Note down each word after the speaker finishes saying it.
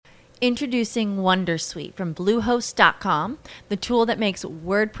Introducing Wondersuite from Bluehost.com, the tool that makes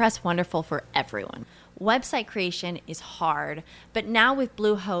WordPress wonderful for everyone. Website creation is hard, but now with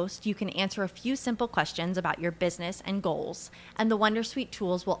Bluehost, you can answer a few simple questions about your business and goals, and the Wondersuite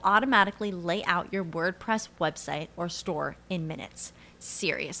tools will automatically lay out your WordPress website or store in minutes.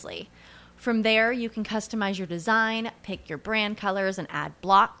 Seriously. From there, you can customize your design, pick your brand colors, and add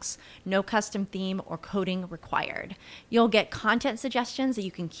blocks. No custom theme or coding required. You'll get content suggestions that you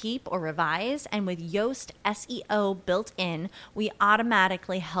can keep or revise, and with Yoast SEO built in, we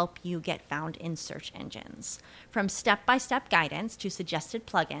automatically help you get found in search engines. From step-by-step guidance to suggested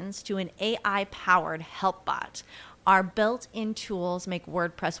plugins to an AI-powered help bot, our built-in tools make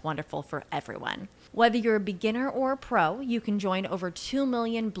WordPress wonderful for everyone. Whether you're a beginner or a pro, you can join over 2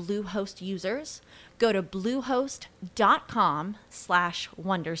 million Bluehost users. Go to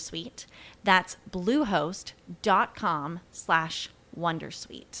bluehost.com/wondersuite. That's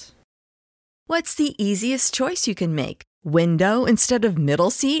bluehost.com/wondersuite. What's the easiest choice you can make? Window instead of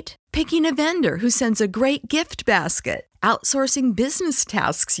middle seat? Picking a vendor who sends a great gift basket? Outsourcing business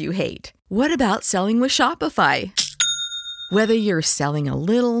tasks you hate? What about selling with Shopify? Whether you're selling a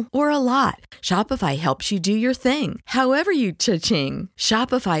little or a lot, Shopify helps you do your thing, however you cha-ching.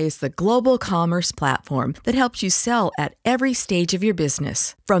 Shopify is the global commerce platform that helps you sell at every stage of your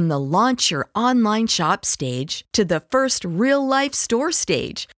business. From the launch your online shop stage to the first real-life store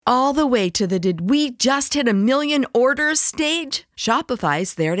stage, all the way to the did we just hit a million orders stage?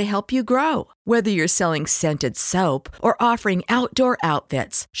 Shopify's there to help you grow. Whether you're selling scented soap or offering outdoor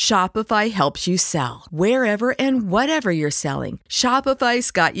outfits, Shopify helps you sell. Wherever and whatever you're selling,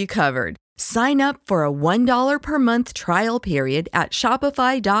 Shopify's got you covered. Sign up for a $1 per month trial period at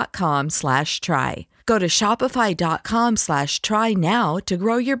shopify.com/try. Go to shopify.com/try now to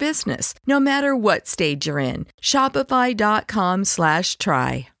grow your business, no matter what stage you're in.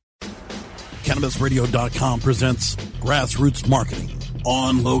 Shopify.com/try. CannabisRadio.com presents Grassroots Marketing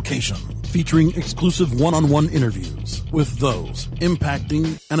on Location, featuring exclusive one-on-one interviews with those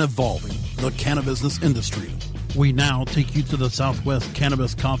impacting and evolving the cannabis industry. We now take you to the Southwest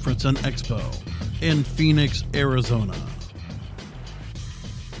Cannabis Conference and Expo in Phoenix, Arizona.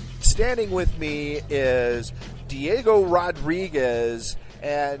 Standing with me is Diego Rodriguez,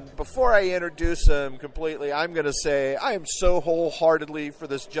 and before I introduce him completely, I'm going to say I am so wholeheartedly for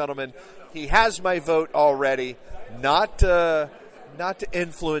this gentleman. He has my vote already, not to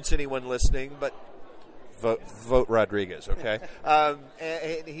influence anyone listening, but vote Rodriguez, okay? And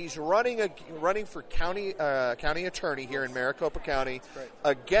he's running for county attorney here in Maricopa County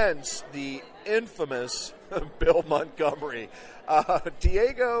against the infamous Bill Montgomery.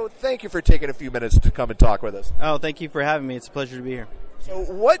 Diego, thank you for taking a few minutes to come and talk with us. Oh, thank you for having me. It's a pleasure to be here. So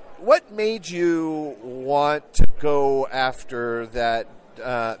what made you want to go after that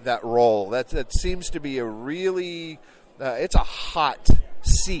role? That seems to be a really it's a hot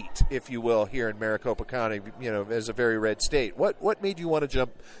seat, if you will, here in Maricopa County, as a very red state. What made you want to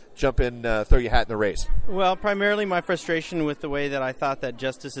jump in, throw your hat in the race? Well, primarily my frustration with the way that I thought that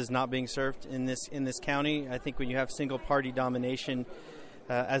justice is not being served in this county. I think when you have single party domination,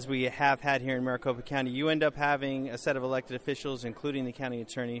 as we have had here in Maricopa County, you end up having a set of elected officials, including the county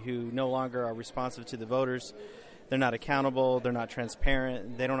attorney, who no longer are responsive to the voters. They're not accountable. They're not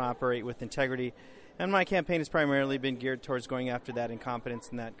transparent. They don't operate with integrity. And my campaign has primarily been geared towards going after that incompetence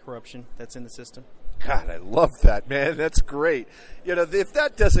and that corruption that's in the system. God, I love that, man. That's great. If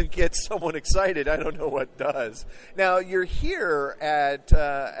that doesn't get someone excited, I don't know what does. Now, you're here at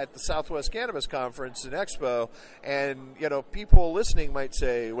the Southwest Cannabis Conference and Expo, and people listening might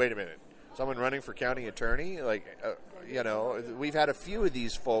say, "Wait a minute, someone running for county attorney?" We've had a few of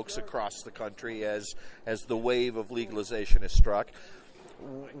these folks across the country as the wave of legalization has struck.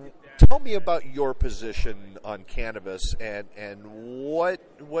 Tell me about your position on cannabis and what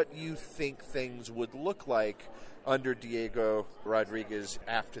you think things would look like under Diego Rodriguez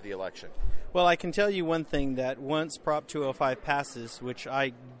after the election. Well, I can tell you one thing, that once Prop 205 passes, which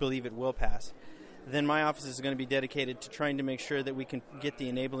I believe it will pass, then my office is going to be dedicated to trying to make sure that we can get the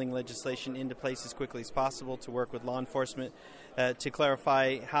enabling legislation into place as quickly as possible, to work with law enforcement, to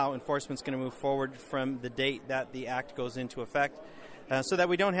clarify how enforcement is going to move forward from the date that the act goes into effect. So that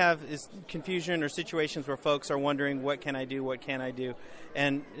we don't have confusion or situations where folks are wondering, what can I do,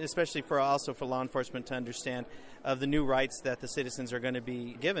 and especially for law enforcement to understand of the new rights that the citizens are going to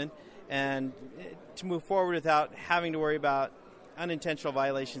be given, and to move forward without having to worry about unintentional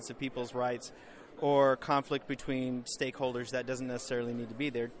violations of people's rights or conflict between stakeholders that doesn't necessarily need to be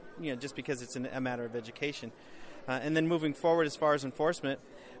there, just because it's a matter of education. And then moving forward as far as enforcement,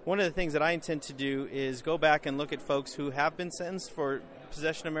 one of the things that I intend to do is go back and look at folks who have been sentenced for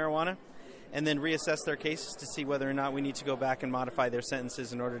possession of marijuana and then reassess their cases to see whether or not we need to go back and modify their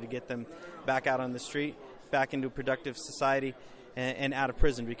sentences in order to get them back out on the street, back into a productive society, and out of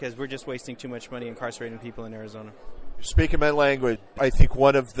prison, because we're just wasting too much money incarcerating people in Arizona. Speaking my language, I think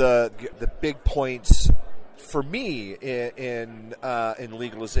one of the big points for me in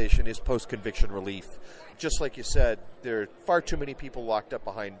legalization is post-conviction relief. Just like you said, there are far too many people locked up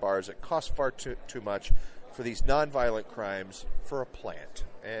behind bars. It costs far too much for these nonviolent crimes for a plant.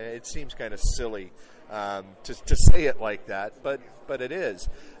 And it seems kind of silly to say it like that, but it is.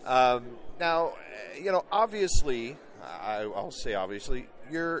 Now, obviously, I'll say obviously,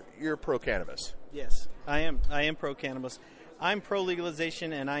 you're pro-cannabis. Yes, I am. I am pro-cannabis. I'm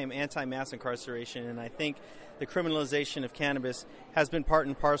pro-legalization, and I am anti-mass incarceration, and I think the criminalization of cannabis has been part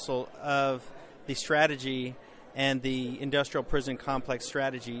and parcel of the strategy and the industrial prison complex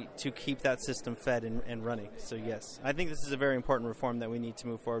strategy to keep that system fed and running. So, yes, I think this is a very important reform that we need to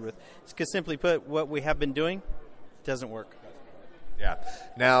move forward with. Because simply put, what we have been doing doesn't work. Yeah.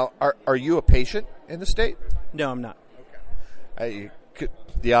 Now, are you a patient in the state? No, I'm not. Okay.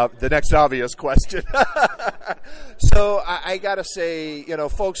 The next obvious question. So I got to say,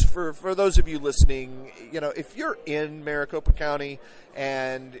 folks, for those of you listening, if you're in Maricopa County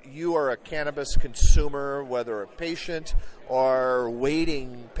and you are a cannabis consumer, whether a patient or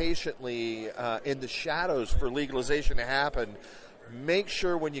waiting patiently in the shadows for legalization to happen, make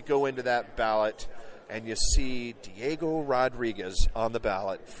sure when you go into that ballot and you see Diego Rodriguez on the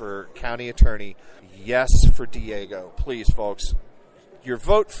ballot for county attorney, yes for Diego. Please, folks. Your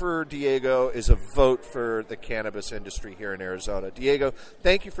vote for Diego is a vote for the cannabis industry here in Arizona. Diego,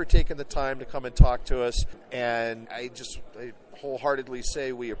 thank you for taking the time to come and talk to us. And I wholeheartedly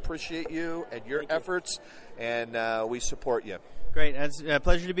say we appreciate you and your efforts, and we support you. Great. It's a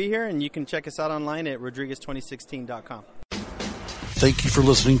pleasure to be here, and you can check us out online at rodriguez2016.com. Thank you for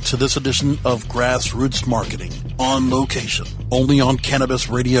listening to this edition of Grassroots Marketing on location, only on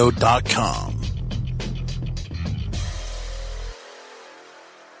CannabisRadio.com.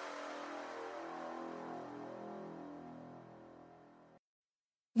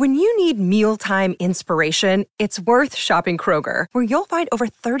 When you need mealtime inspiration, it's worth shopping Kroger, where you'll find over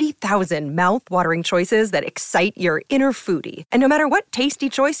 30,000 mouth-watering choices that excite your inner foodie. And no matter what tasty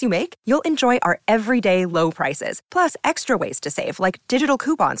choice you make, you'll enjoy our everyday low prices, plus extra ways to save, like digital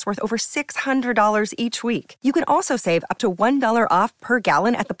coupons worth over $600 each week. You can also save up to $1 off per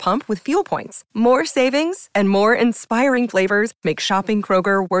gallon at the pump with fuel points. More savings and more inspiring flavors make shopping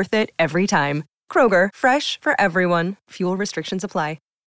Kroger worth it every time. Kroger, fresh for everyone. Fuel restrictions apply.